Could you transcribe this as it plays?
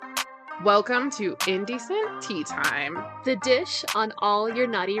Welcome to Indecent Tea Time. The dish on all your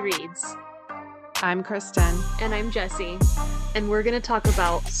naughty reads. I'm Kristen. And I'm Jessie. And we're going to talk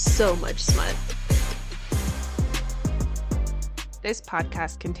about so much smut. This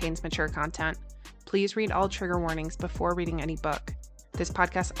podcast contains mature content. Please read all trigger warnings before reading any book. This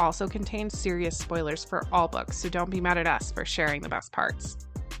podcast also contains serious spoilers for all books, so don't be mad at us for sharing the best parts.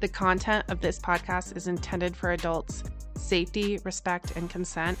 The content of this podcast is intended for adults. Safety, respect, and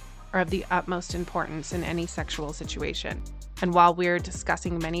consent are of the utmost importance in any sexual situation. And while we're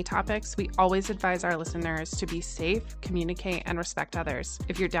discussing many topics, we always advise our listeners to be safe, communicate, and respect others.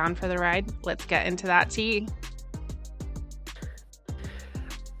 If you're down for the ride, let's get into that tea.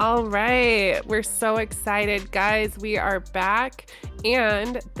 All right, we're so excited, guys. We are back,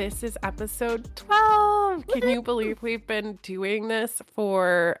 and this is episode 12. Can you believe we've been doing this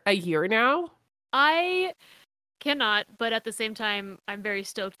for a year now? I cannot, but at the same time, I'm very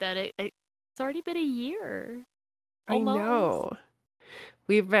stoked that it's already been a year. Almost. I know.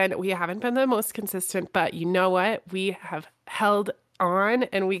 We haven't been the most consistent, but you know what? We have held on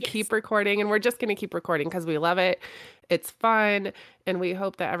and we keep recording, and we're just going to keep recording because we love it. It's fun, and we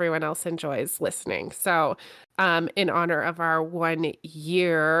hope that everyone else enjoys listening. So, in honor of our 1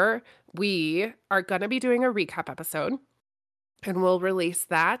 year, we are going to be doing a recap episode, and we'll release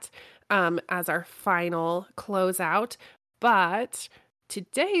that as our final closeout. But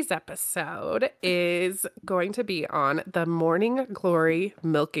today's episode is going to be on the Morning Glory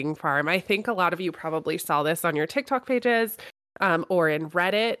Milking Farm. I think a lot of you probably saw this on your TikTok pages or in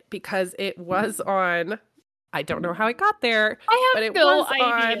Reddit because it was on, I don't know how it got there, but it was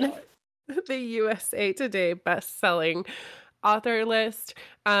on the USA Today best-selling author list.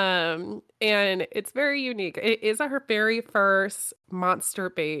 And it's very unique. It is her very first monster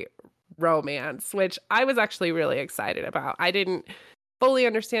bait romance, which I was actually really excited about. I didn't fully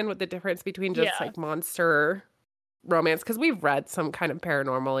understand what the difference between just like monster romance, because we've read some kind of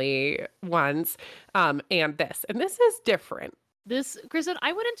paranormally ones, and this is different. Kristen,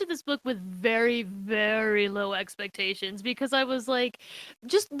 I went into this book with very, very low expectations because I was like,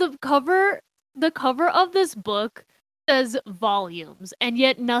 just the cover of this book says volumes, and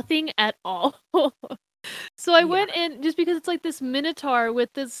yet nothing at all. So I went in just because it's like this minotaur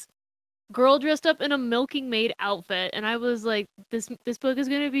with this girl dressed up in a milking maid outfit, and I was like, this book is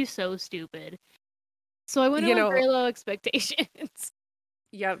gonna be so stupid. So I went in with very low expectations.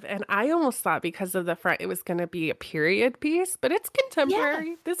 Yep, and I almost thought because of the front it was going to be a period piece, but it's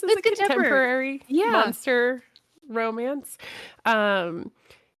contemporary. Yeah, this is a contemporary monster romance, and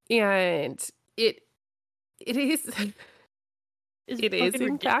it is it is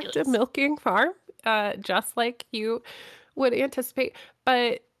in fact a milking farm, just like you would anticipate.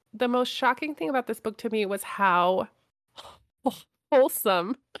 But the most shocking thing about this book to me was how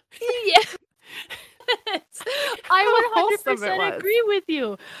wholesome. Yeah. I 100% agree with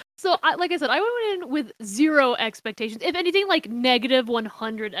you. So, like I said, I went in with zero expectations. If anything, like negative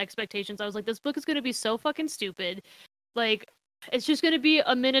 100 expectations. I was like, this book is going to be so fucking stupid. Like, it's just going to be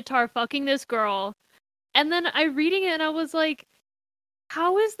a minotaur fucking this girl. And then I reading it and I was like,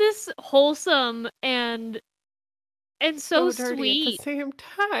 how is this wholesome and so sweet at the same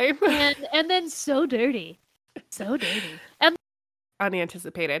time, and then so dirty, and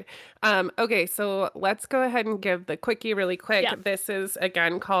unanticipated. Okay, so let's go ahead and give the quickie really quick. Yeah. This is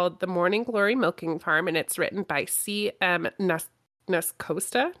again called The Morning Glory Milking Farm, and it's written by C.M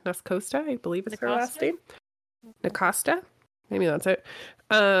Nascosta, I believe is her last name. Nascosta, maybe that's it.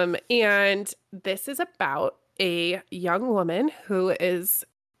 And this is about a young woman who is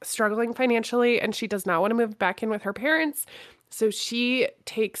struggling financially, and she does not want to move back in with her parents. So she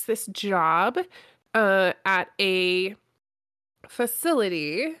takes this job at a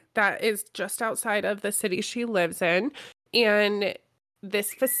facility that is just outside of the city she lives in. And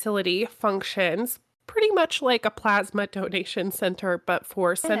this facility functions pretty much like a plasma donation center, but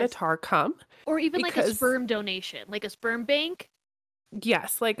for Centaur cum. Or even like a sperm donation, like a sperm bank.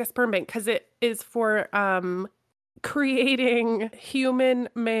 Yes, like a sperm bank, because it is for creating human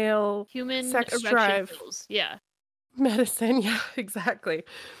sex drive pills. Yeah. Medicine. Yeah, exactly.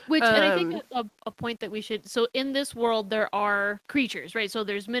 Which, and I think a point that we should, so in this world there are creatures, right? So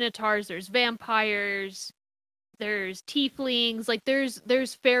there's minotaurs, there's vampires, there's tieflings, like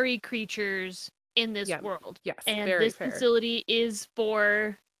there's fairy creatures in this world. Yes. And this facility is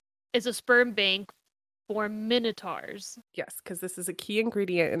a sperm bank for minotaurs. Yes, because this is a key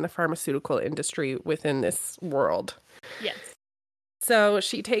ingredient in the pharmaceutical industry within this world. Yes. So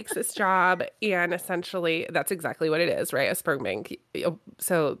she takes this job, and essentially that's exactly what it is, right? A sperm bank.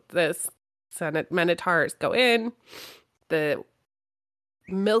 So the minotaurs go in, the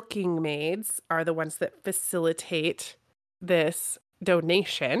milking maids are the ones that facilitate this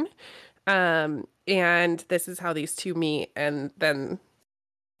donation. And this is how these two meet, and then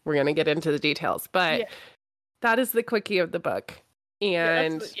we're gonna get into the details. But Yeah. that is the quickie of the book. Yeah,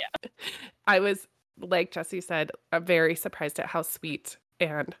 And yeah. I was, like Jesse said, very surprised at how sweet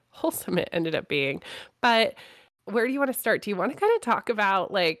and wholesome it ended up being. But where do you want to start? Do you want to kind of talk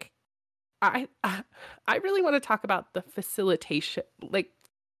about like I really want to talk about the facilitation, like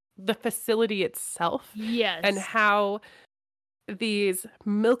the facility itself and Yes. how these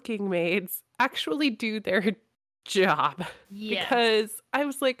milking maids actually do their job. Yes. Because I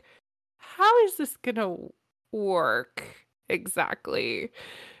was like, how is this gonna work exactly?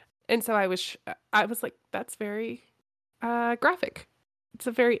 And so I was like, that's very graphic. It's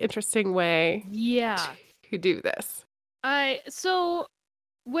a very interesting way Yeah. to do this. I so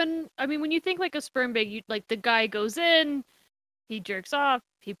when you think like a sperm bank, you like the guy goes in, he jerks off,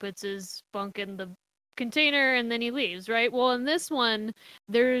 he puts his spunk in the container, and then he leaves, right? Well, in this one,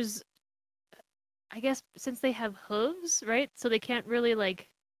 there's I guess since they have hooves, right? So they can't really like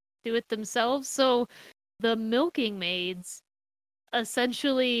do it themselves. So the milking maids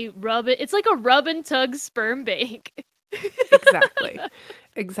essentially rub it. It's like a rub and tug sperm bank. Exactly.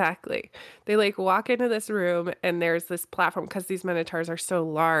 Exactly. They like walk into this room and there's this platform because these minotaurs are so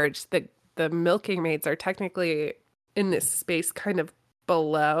large that the milking maids are technically in this space kind of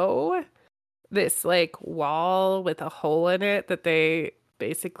below this like wall with a hole in it that they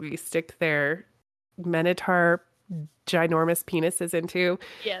basically stick their minotaur ginormous penises into. And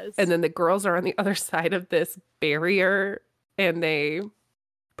Yes. then the girls are on the other side of this barrier and they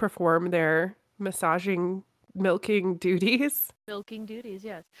perform their massaging, milking duties. Milking duties,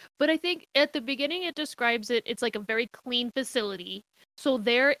 yes. But I think at the beginning it describes it's like a very clean facility. So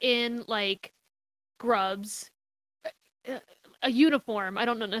they're in like scrubs, uh, a uniform. I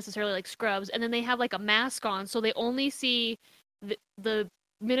don't know necessarily like scrubs, and then they have like a mask on, so they only see the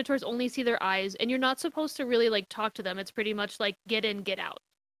minotaurs only see their eyes, and you're not supposed to really like talk to them. It's pretty much like get in, get out.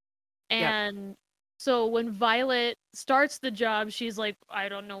 Yep. And so when Violet starts the job, she's like, I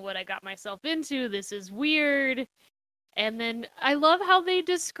don't know what I got myself into. This is weird. And then I love how they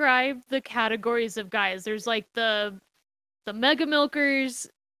describe the categories of guys. There's like the mega milkers,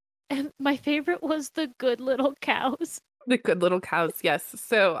 and my favorite was the good little cows. The good little cows, yes.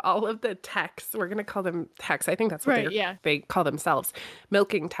 So all of the techs, we're gonna call them techs. I think that's what Right, yeah. they call themselves,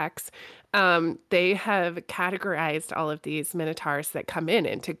 milking techs. They have categorized all of these minotaurs that come in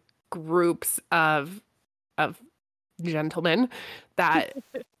into groups of gentlemen that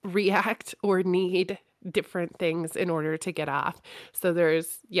react or need different things in order to get off. So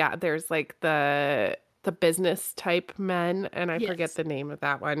there's like the business type men, and I forget Yes. the name of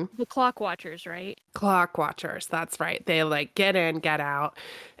that one. The clock watchers, right? Clock watchers, that's right. They like get in, get out,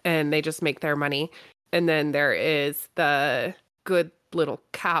 and they just make their money. And then there is the good little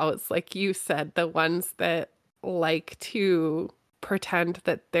cows, like you said, the ones that like to pretend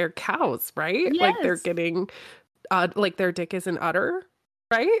that they're cows, right? Like they're Yes. getting like their dick is an udder,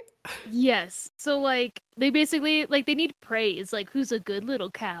 right? Yes. So like they basically like they need praise. Like who's a good little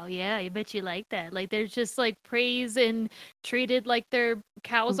cow? Yeah, I bet you like that. Like they're just like praise and treated like they're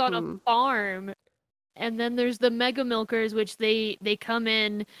cows on a Hmm. farm. And then there's the mega milkers, which they come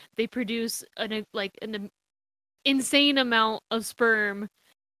in, they produce an insane amount of sperm.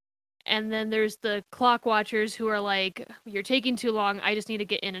 And then there's the clock watchers who are like, you're taking too long. I just need to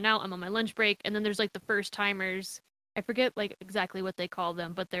get in and out. I'm on my lunch break. And then there's like the first timers. I forget like exactly what they call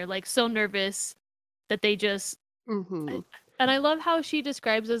them, but they're like so nervous that they just. Hmm. And I love how she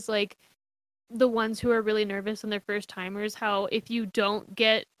describes as like the ones who are really nervous and their first timers, how if you don't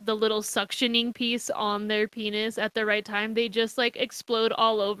get the little suctioning piece on their penis at the right time, they just like explode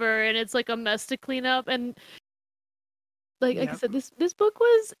all over and it's like a mess to clean up. And like I Yep. said, this book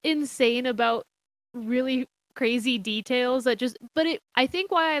was insane about really crazy details that just but it I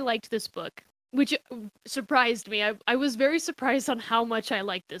think why I liked this book, which surprised me. I was very surprised on how much I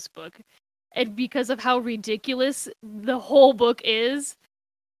liked this book. And because of how ridiculous the whole book is,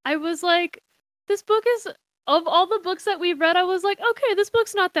 I was like, this book is of all the books that we've read, I was like, okay, this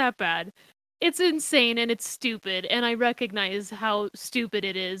book's not that bad. It's insane and it's stupid, and I recognize how stupid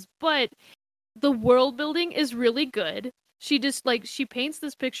it is, but the world building is really good. She just like she paints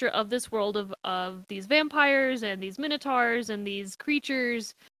this picture of this world of these vampires and these minotaurs and these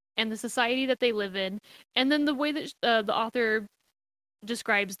creatures and the society that they live in, and then the way that the author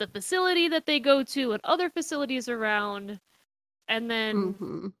describes the facility that they go to and other facilities around, and then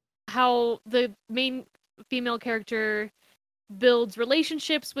Hmm. how the main female character builds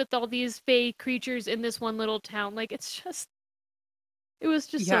relationships with all these fey creatures in this one little town. Like it's just It was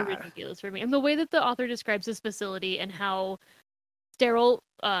just so Yeah. ridiculous for me. And the way that the author describes this facility and how sterile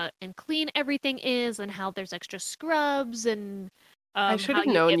and clean everything is, and how there's extra scrubs, and I should how have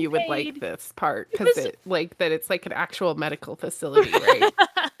you known get you would like paid. this part It because was it like that it's like an actual medical facility, right?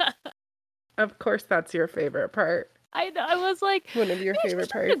 Of course, that's your favorite part. I know. I was like, One of your yeah, she's favorite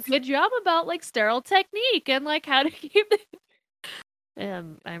doing a parts. good job about like sterile technique and like how to keep it.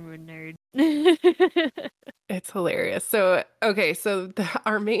 I'm a nerd. It's hilarious. So, okay, so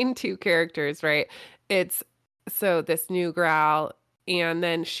our main two characters, right? It's so this new growl, and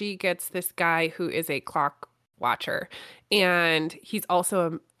then she gets this guy who is a clock watcher, and he's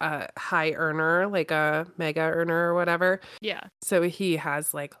also a high earner, like a mega earner or whatever. Yeah. So he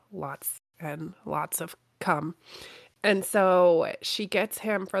has like lots and lots of cum. And so she gets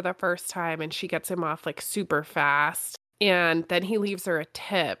him for the first time and she gets him off like super fast. And then he leaves her a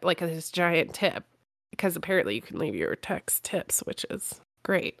tip, like this giant tip, because apparently you can leave your text tips, which is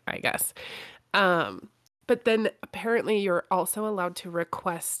great, I guess. Um, but then apparently you're also allowed to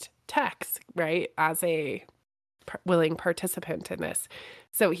request text, right, as a willing participant in this.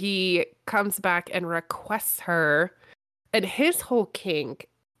 So he comes back and requests her, and his whole kink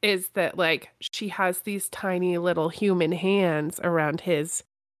is that like she has these tiny little human hands around his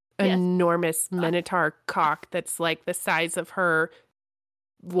Yes. enormous minotaur cock that's like the size of her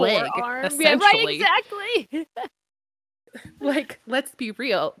leg, Forearm. Yeah, right, essentially. exactly. Like, let's be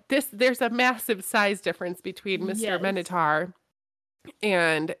real. There's a massive size difference between Mr. Yes. Minotaur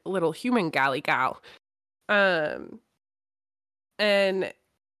and little human galley gal. Um, and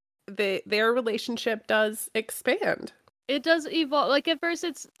their relationship does expand. It does evolve. Like at first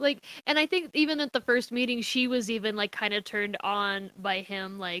it's like, and I think even at the first meeting she was even like kind of turned on by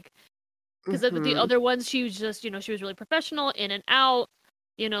him, like because the Hmm. other ones she was just, she was really professional, in and out,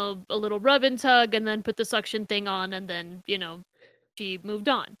 a little rub and tug and then put the suction thing on, and then, she moved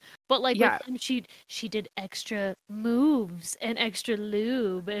on. But like with Yeah. him, she did extra moves and extra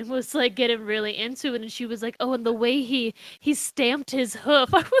lube and was like getting really into it. And she was like, oh, and the way he stamped his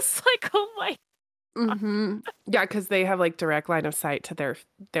hoof, I was like, oh my god, Hmm. Yeah, because they have like direct line of sight to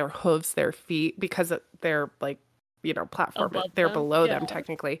their hooves, their feet, because they're like, platform. above They're them, below yeah, them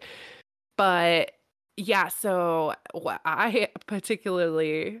technically. But yeah, so what I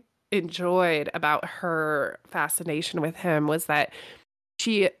particularly enjoyed about her fascination with him was that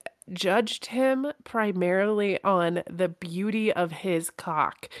she judged him primarily on the beauty of his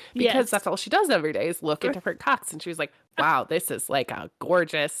cock because yes. that's all she does every day is look at different cocks. And she was like, wow, this is like a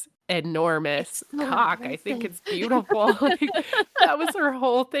gorgeous, enormous It's so cock. I think impressive. it's beautiful. Like, that was her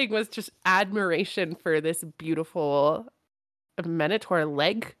whole thing, was just admiration for this beautiful Minotaur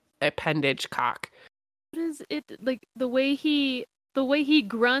leg appendage cock. What is it like the way he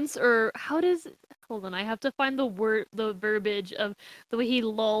grunts, or how does hold on, I have to find the verbiage of the way he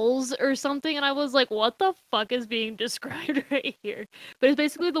lulls or something, and I was like, what the fuck is being described right here? But it's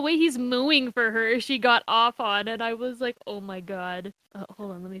basically the way he's mooing for her she got off on, and I was like, oh my god.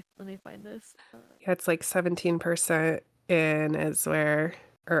 Hold on, let me find this. Yeah, it's like 17% in is where,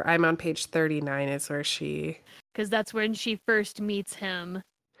 or I'm on page 39 is where Because that's when she first meets him,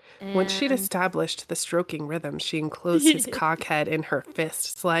 once she'd and established the stroking rhythm, she enclosed his cockhead in her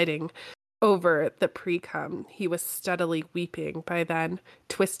fist, sliding over the pre-cum. He was steadily weeping by then,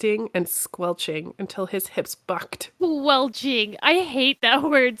 twisting and squelching until his hips bucked. welching. I hate that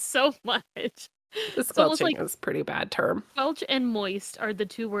word so much. The It's almost squelching like is a pretty bad term. squelch and moist are the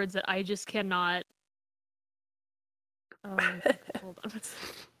two words that I just cannot. Okay, hold on.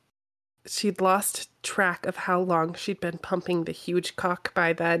 She'd lost track of how long she'd been pumping the huge cock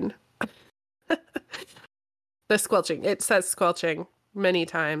by then. The squelching. It says squelching many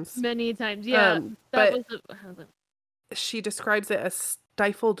times. Many times, yeah. That But was a she describes it as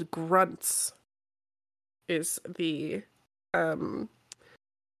stifled grunts is um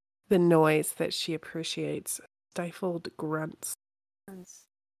the noise that she appreciates. Stifled grunts.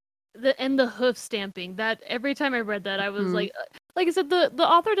 the hoof stamping. That every time I read that, I was Hmm. like I said, the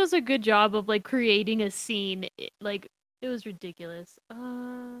author does a good job of like creating a scene. Like it was ridiculous.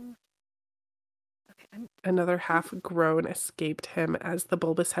 Okay, Another half groan escaped him as the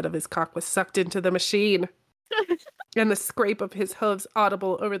bulbous head of his cock was sucked into the machine, and the scrape of his hooves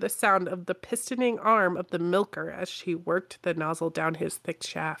audible over the sound of the pistoning arm of the milker as she worked the nozzle down his thick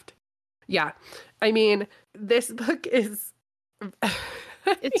shaft. Yeah, I mean, this book is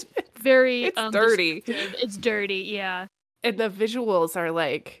it's very it's dirty, descriptive. It's dirty, yeah. and the visuals are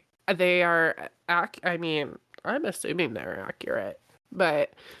like they are. I mean, I'm assuming they're accurate,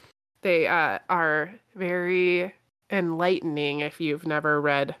 but they are very enlightening if you've never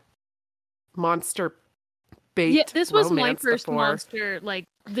read monster Yeah, baked this was my romance first before. monster, like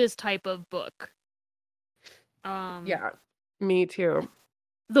this type of book. Um, Yeah, me too.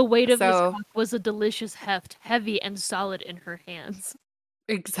 the weight of this So cock was a delicious heft, heavy and solid in her hands.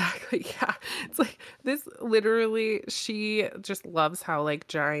 exactly, yeah. It's like this literally she just loves how like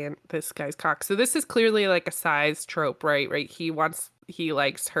giant this guy's cock. So this is clearly like a size trope, right? Right? He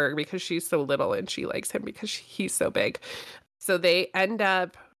likes her because she's so little and she likes him because he's so big. So they end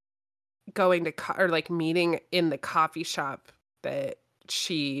up going to or like meeting in the coffee shop that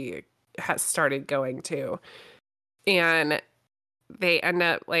she has started going to. And they end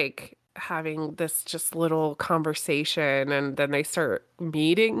up like having this just little conversation and then they start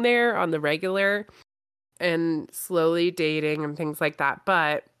meeting there on the regular and slowly dating and things like that.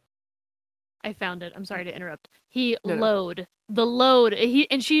 But I found it. I'm sorry to interrupt. He no, no. load. The load.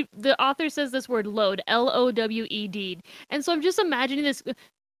 The author says this word load, Lowed. And so I'm just imagining this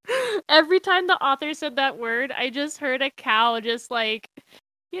every time the author said that word, I just heard a cow just like,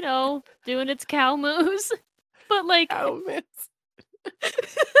 doing its cow moves. But like Oh, miss.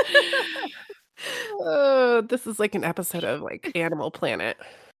 Oh, this is like an episode of like Animal Planet.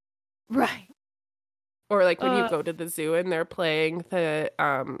 right. Or like when you Uh go to the zoo and they're playing the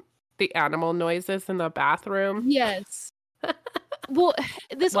animal noises in the bathroom. yes. Well, Well,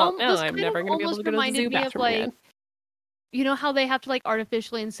 no, this I'm kind of never gonna be able almost to go to the reminded zoo me of bathroom like, again. how they have to like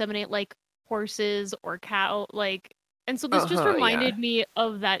artificially inseminate like horses or cow like, and so this just Uh-huh, yeah. reminded me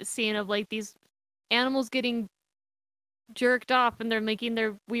of that scene of like these animals getting jerked off and they're making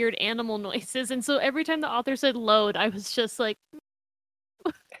their weird animal noises. And so every time the author said load, I was just like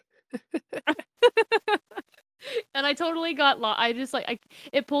and I totally got lost. I just like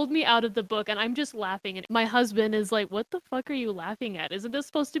it pulled me out of the book and I'm just laughing and my husband is like, "What the fuck are you laughing at? Isn't this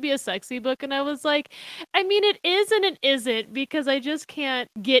supposed to be a sexy book?" And I was like, "I mean it is and it isn't because I just can't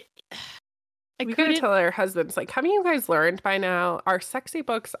get I We gotta couldn't tell our husbands, like, haven't you guys learned by now? Our sexy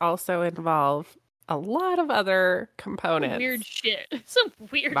books also involve a lot of other weird components: shit. Some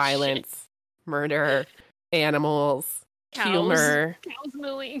weird shit. violence, murder, animals, Cows. humor. Cows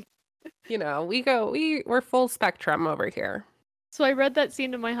mooing. We're full spectrum over here. So I read that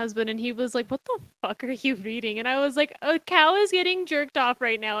scene to my husband and he was like, "What the fuck are you reading?" And I was like, "A cow is getting jerked off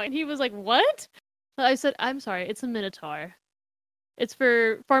right now." And he was like, "What?" I said, "I'm sorry, it's a minotaur. It's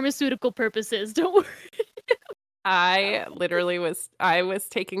for pharmaceutical purposes. Don't worry." I was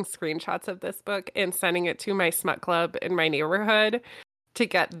taking screenshots of this book and sending it to my smut club in my neighborhood to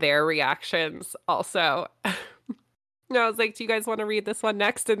get their reactions also. And I was like, "Do you guys want to read this one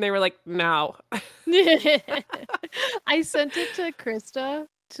next?" And they were like, "No." I sent it to Krista,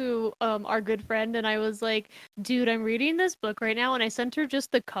 to our good friend, and I was like, "Dude, I'm reading this book right now." And I sent her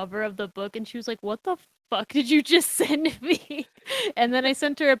just the cover of the book, and she was like, "What the fuck did you just send me?" And then I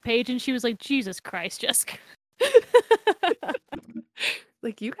sent her a page, and she was like, "Jesus Christ, Jessica."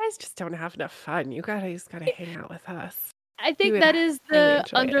 Like, you guys just don't have enough fun. You guys gotta hang out with us. I You think would that is highly the enjoy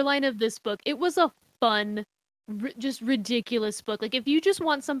it. underline of this book. It was a fun, just ridiculous book. Like if you just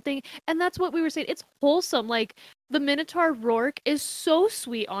want something, and that's what we were saying. It's wholesome. Like the Minotaur Rourke is so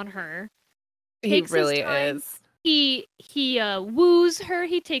sweet on her. He Takes his really time. is. He woos her.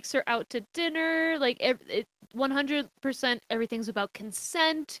 He takes her out to dinner. 100% everything's about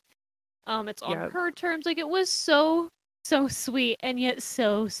consent. It's on Yep. her terms. Like it was so sweet and yet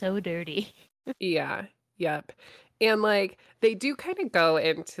so dirty. Yeah. Yep. And like they do kind of go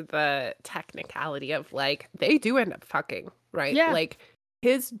into the technicality of like they do end up fucking, right? Yeah, Like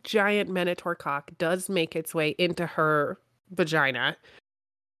his giant minotaur cock does make its way into her vagina.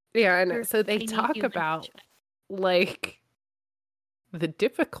 And her so they tiny talk human. about like the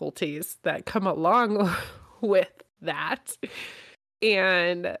difficulties that come along with that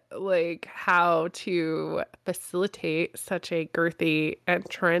and like how to facilitate such a girthy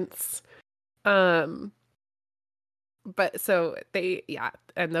entrance. Um but so they yeah,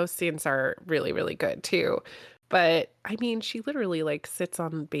 and those scenes are really really good too. But I mean, she literally like sits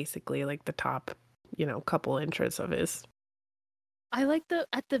on basically like the top, couple inches of his I like the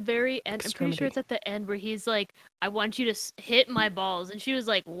at the very end. I'm pretty sure extremity. it's at the end where he's like, "I want you to hit my balls," and she was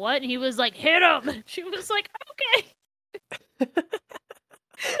like, "What?" And he was like, "Hit him." She was like, "Okay."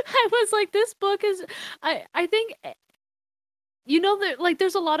 I was like, "This book is." I think that like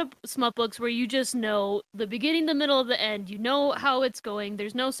there's a lot of smut books where you just know the beginning, the middle, the end. You know how it's going.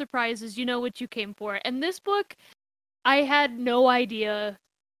 There's no surprises. You know what you came for. And this book, I had no idea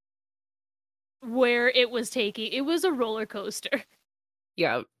where it was taking. It was a roller coaster.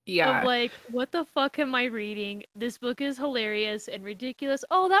 Yeah, Of yeah. like, what the fuck am I reading? This book is hilarious and ridiculous.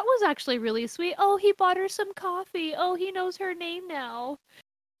 Oh, that was actually really sweet. Oh, he bought her some coffee. Oh, he knows her name now.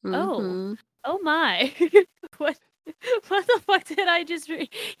 Oh, Mhm. Oh my. What what the fuck did I just read?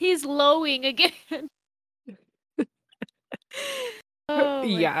 He's lowing again. Oh my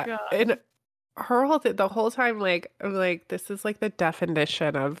Yeah. And god. her whole the whole time, like, I'm like, this is like the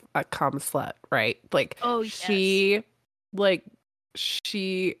definition of a cum slut, right? Like, Oh yes. like,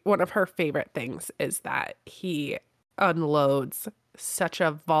 one of her favorite things is that he unloads such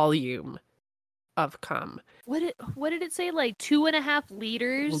a volume of cum. What did it say? Like 2.5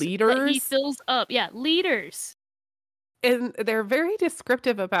 liters that he Liters. fills up. Yeah, liters. And they're very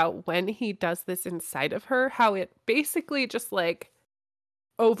descriptive about when he does this inside of her, how it basically just like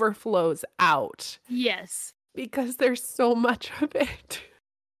overflows out Yes. because there's so much of it,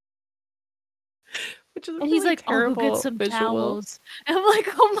 which is a And he's really like, I'll go get terrible some visual. towels. And I'm like,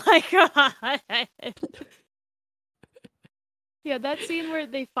 oh my god. Yeah, that scene where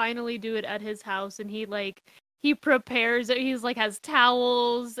they finally do it at his house and he prepares it. He's like has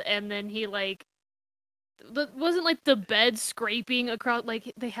towels and then he like wasn't like the bed scraping across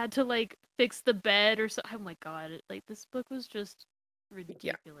like they had to like fix the bed or so. Oh my god, like this book was just Yeah,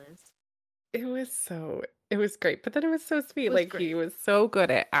 ridiculous. it was great. But then it was so It sweet. was Like he great. was so good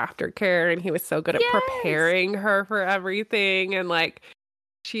at aftercare and he was so good at Yes. preparing her for everything. And like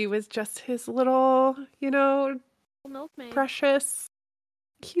she was just his little, Milkmaid. precious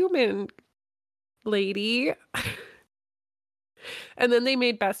human lady. And then they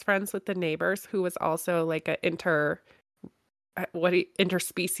made best friends with the neighbors, who was also like a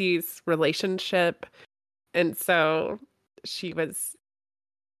interspecies relationship. And so she was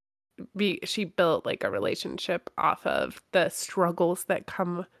she built like a relationship off of the struggles that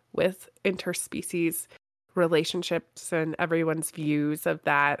come with interspecies relationships and everyone's views of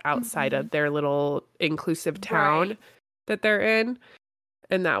that outside Hmm. of their little inclusive town Right. that they're in.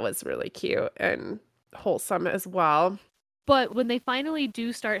 And that was really cute and wholesome as well. But when they finally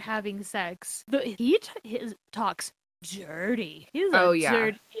do start having sex, his talks dirty. Oh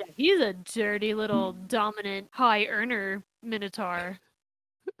yeah. He's a dirty little dominant high earner minotaur.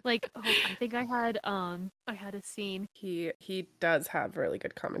 Like, oh, I think I had a scene. He does have really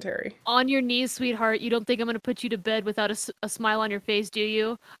good commentary. On your knees, sweetheart. You don't think I'm gonna put you to bed without a smile on your face, do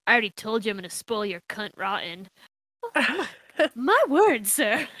you? I already told you I'm gonna spoil your cunt rotten. Oh, my word,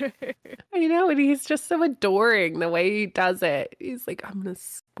 sir. I know, and he's just so adoring the way he does it. He's like, I'm gonna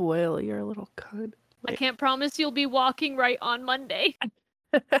spoil your little cunt. I Like, can't promise you'll be walking right on Monday.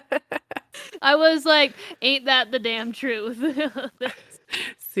 I was like, ain't that the damn truth?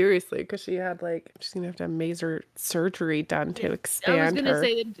 seriously, because she's gonna have to have major surgery done Yeah. to I was expand gonna her.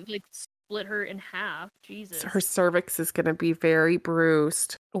 say that like split her in half. So her Jesus. cervix is gonna be very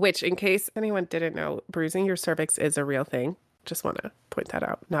bruised. Which, in case anyone didn't know, bruising your cervix is a real thing. Just want to point that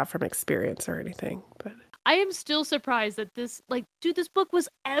out, not from experience or anything, but I am still surprised that dude, this book was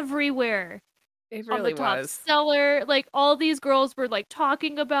everywhere. it On the really top was. seller. Like all these girls were like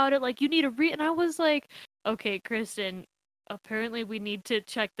talking about it. Like you need to read, and I was like, okay, Kristen. Apparently, we need to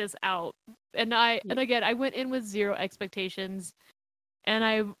check this out. And again, I went in with zero expectations, and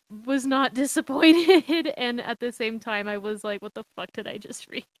I was not disappointed. And at the same time, I was like, what the fuck did I just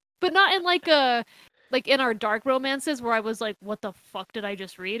read? But not in like in our dark romances where I was like, what the fuck did I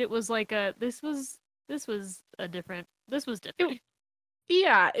just read? It was like this was It, different.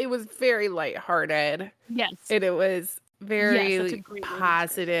 yeah, it was very lighthearted. Yes. And it was Yes, that's a very great way to describe it.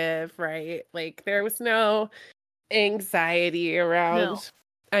 positive, right? Like there was no anxiety No. around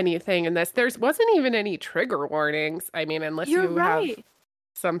anything in this. There wasn't even any trigger warnings. I mean, unless You're you have right.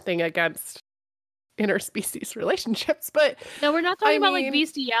 something against interspecies relationships. But No, we're not talking I about like mean,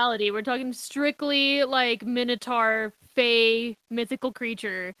 bestiality. We're talking strictly like minotaur, fae, mythical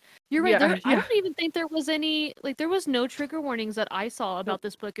creature. You're right. yeah, I yeah. don't even think there was any like there was no trigger warnings that I saw Nope. about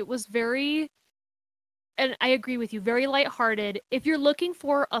this book. It was very, and I agree with you, very lighthearted. If you're looking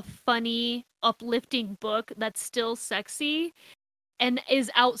for a funny, uplifting book that's still sexy, and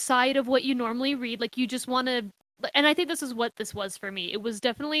is outside of what you normally read. Like you just want to, and I think this is what this was for me. It was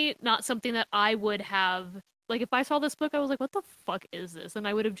definitely not something that I would have. Like if I saw this book, I was like, "What the fuck is this?" And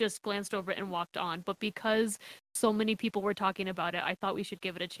I would have just glanced over it and walked on. But because so many people were talking about it, I thought we should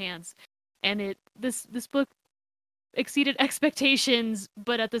give it a chance. And this book exceeded expectations,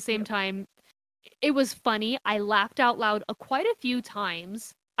 but at the same Yeah. time, it was funny. I laughed out loud quite a few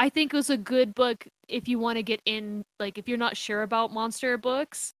times. I think it was a good book if you want to get in, like if you're not sure about monster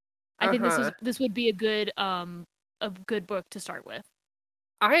books. I think Uh-huh. this would be a good book to start with.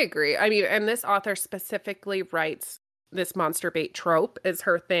 I agree. I mean, and this author specifically writes this monster bait trope is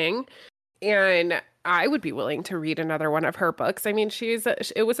her thing. And I would be willing to read another one of her books. I mean,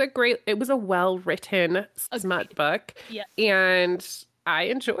 it was a well-written smut Agreed. book. Yes. And I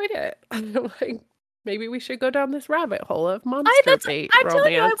enjoyed it. Like, maybe we should go down this rabbit hole of monster bait I'm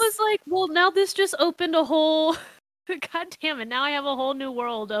telling you, I was romance. like, well, now this just opened a whole God damn it, now I have a whole new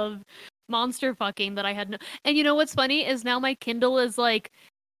world of monster fucking that I had no. And you know what's funny is now my Kindle is like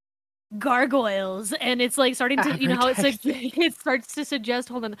gargoyles, and it's like starting to, you know how it's like Advertising. it starts to suggest.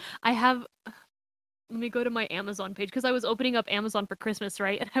 Hold on, I have. Let me go to my Amazon page because I was opening up Amazon for Christmas,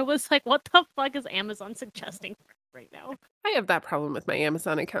 right? And I was like, what the fuck is Amazon suggesting right now? I have that problem with my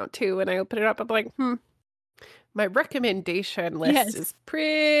Amazon account too. When I open it up, I'm like, my recommendation list Yes, is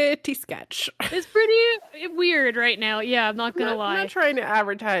pretty sketch. it's pretty weird right now. Yeah, I'm not gonna I'm not lie. trying to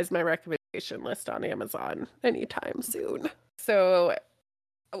advertise my recommendation list on Amazon anytime soon. So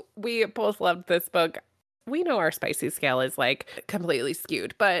we both loved this book. We know our spicy scale is like completely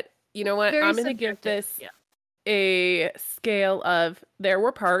skewed, but you know what? Very I'm gonna give subjective. this Yeah. a scale of there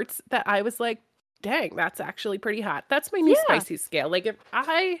were parts that I was like, dang, that's actually pretty hot. That's my new Yeah. spicy scale. Like if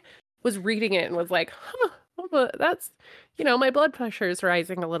I was reading it and was like, that's, my blood pressure is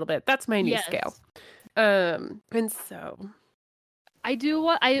rising a little bit. That's my new scale. Yes. And so I do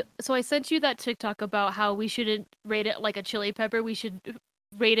what I so I sent you that TikTok about how we shouldn't rate it like a chili pepper. We should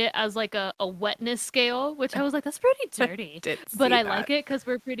rate it as like a wetness scale, which I was like, that's pretty I dirty. did But see I that. like it because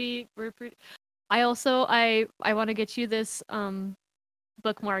we're pretty. I also I want to get you this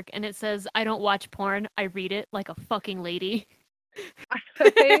bookmark, and it says I don't watch porn. I read it like a fucking lady.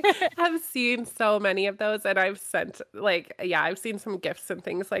 I have seen so many of those and I've sent like yeah, I've seen some gifts and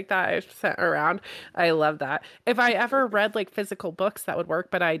things like that I've sent around. I love that. If I ever read like physical books that would work,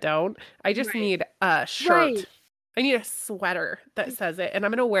 but I don't. I just Right. need a shirt. Right. I need a sweater that says it and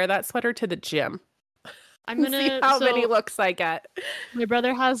I'm gonna wear that sweater to the gym I'm and see gonna how many so looks I get. my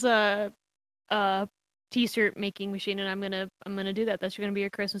brother has a t-shirt making machine, and I'm gonna do that. That's gonna be your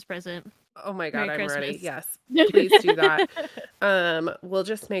Christmas present. Oh my God, Merry I'm ready. Christmas. Yes. Please do that. We'll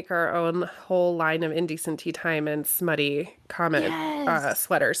just make our own whole line of indecent tea time and smutty comment Yes.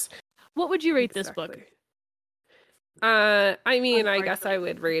 sweaters. What would you rate this book? Exactly. I mean, I guess Unmarginally.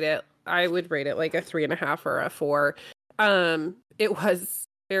 I would rate it like a 3.5 or a 4. It was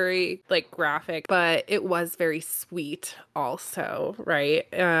very like graphic, but it was very sweet also, right?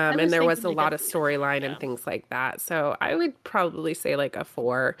 I And was there was thinking a like a lot of 3.5. storyline and Yeah. things like that. So I would probably say like a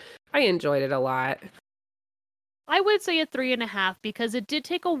 4. I enjoyed it a lot. I would say a 3.5 because it did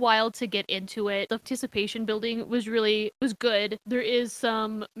take a while to get into it. The anticipation building was good. There is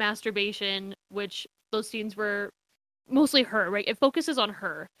some masturbation, which those scenes were mostly her, right? It focuses on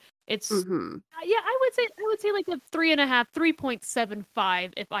her. It's Hmm. yeah, I would say like a 3.5,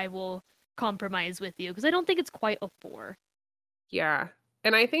 3.75 if I will compromise with you because I don't think it's quite a 4. Yeah.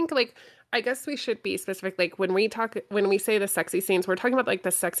 And I think like I guess we should be specific like when we say the sexy scenes, we're talking about like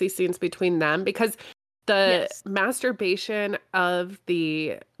the sexy scenes between them because the Yes. masturbation of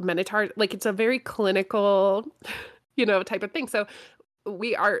the minotaur like it's a very clinical, type of thing. So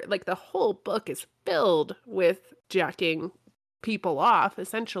we are like the whole book is filled with jacking people off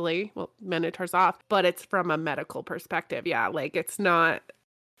essentially, well, minotaurs off, but it's from a medical perspective. Yeah, like it's not.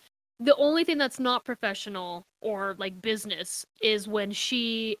 The only thing that's not professional or like business is when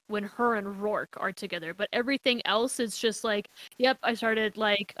her and Rourke are together. But everything else is just like, yep, I started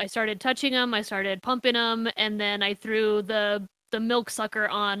touching him, I started pumping him, and then I threw the milk sucker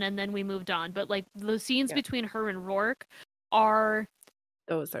on, and then we moved on. But like the scenes Yeah, between her and Rourke are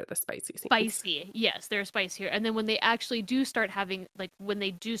those are the spicy scenes. spicy. Yes, they're spicier. And then when they actually do start having when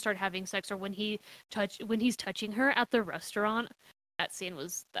they do start having sex, or when he's touching her at the restaurant, that scene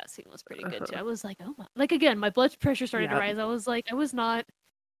was pretty good too. Uh-huh. I was like, oh my, like again, my blood pressure started to Yeah. rise. I was like, I was not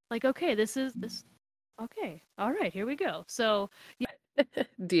like, okay, this okay, all right, here we go. So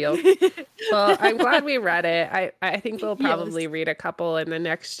Deal. yeah. Well, I'm glad we read it. I think we'll Yes. probably read a couple in the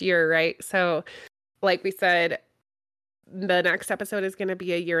next year, right? So, like we said, the next episode is going to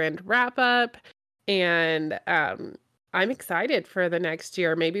be a year-end wrap up, and I'm excited for the next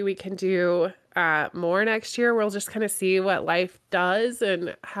year. Maybe we can do more next year. We'll just kind of see what life does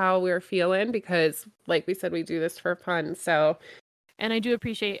and how we're feeling because, like we said, we do this for fun. So, And I do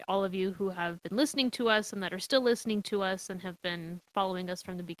appreciate all of you who have been listening to us and that are still listening to us and have been following us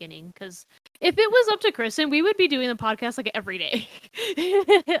from the beginning. Because if it was up to Kristen, we would be doing the podcast like every day.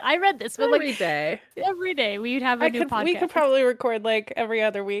 I read this, but like every day. every day we'd have a new We could podcast. probably record like every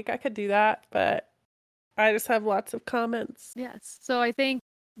other week. I could do that, but I just have lots of comments. Yes. So I think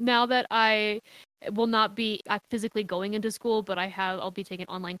now that I will not be physically going into school, but I'll be taking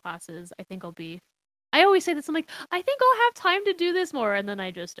online classes. I always say this. I'm like, I think I'll have time to do this more, and then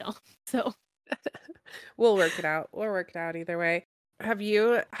I just don't. So We'll work it out. We'll work it out either way. Have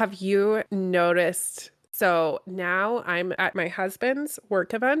you noticed So now I'm at my husband's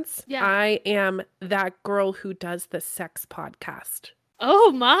work events. Yeah. I am that girl who does the sex podcast.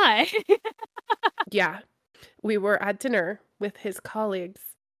 Oh my. Yeah. We were at dinner with his colleagues,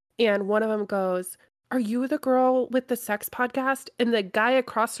 and one of them goes, "Are you the girl with the sex podcast?" And the guy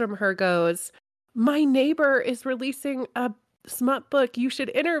across from her goes, "My neighbor is releasing a smut book. You should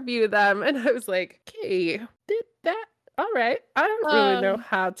interview them." And I was like, "Okay, did that? All right." I don't really know Um,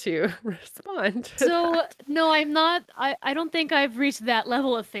 how to respond to so that. no, I'm not. I don't think I've reached that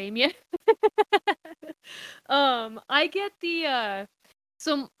level of fame yet. I get the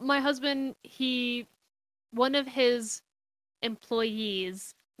so my husband, one of his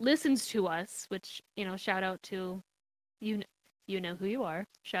employees listens to us, which, shout out to you. You know who you are.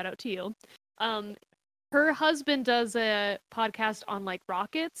 Shout out to you. Um, her husband does a podcast on like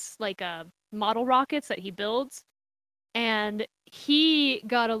rockets, like model rockets that he builds, and he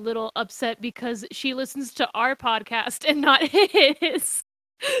got a little upset because she listens to our podcast and not his.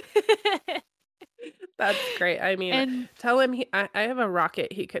 That's great. I mean, And tell him I have a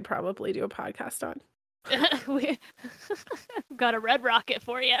rocket he could probably do a podcast on. we got a red rocket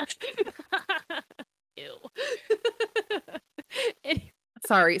for you. Ew. Any-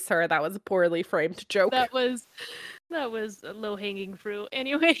 Sorry, sir, that was a poorly framed joke. that was a low hanging fruit.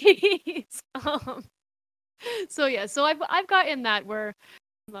 Anyways, so yeah, so I've gotten that where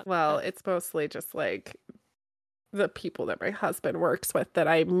Well, it's mostly just like the people that my husband works with that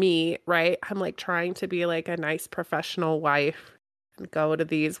I meet, right? I'm like trying to be like a nice professional wife and go to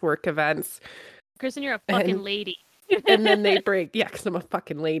these work events. Kristen, you're a fucking And lady. and then they bring, yeah, because I'm a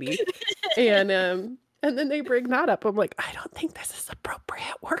fucking lady. And then they bring that up. I'm like, I don't think this is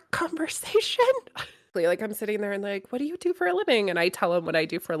appropriate work conversation. Like I'm sitting there and like, what do you do for a living? And I tell them what I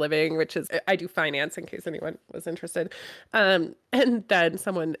do for a living, which is I do finance in case anyone was interested. And then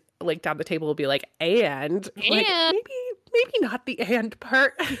someone like down the table will be like, and like And maybe not the and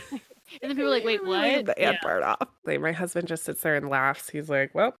part. and then people are like, wait, Leave what? the Yeah, and part off. Like my husband just sits there and laughs. He's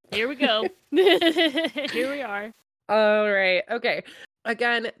like, well, here we go. Here we are. all right. Okay.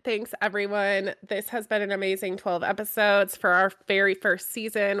 Again, thanks everyone. This has been an amazing 12 episodes for our very first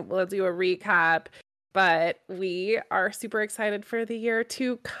season. We'll do a recap, but we are super excited for the year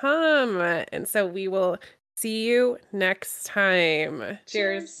to come. And so we will see you next time.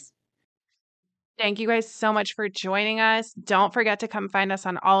 Cheers. Thank you guys so much for joining us. Don't forget to come find us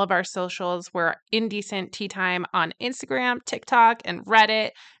on all of our socials. We're Indecent Tea Time on Instagram, TikTok, and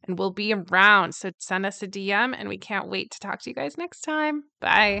Reddit, and we'll be around. So send us a DM, and we can't wait to talk to you guys next time.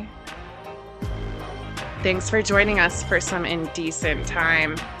 Bye. Thanks for joining us for some indecent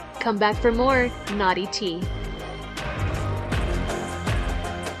time. Come back for more naughty tea.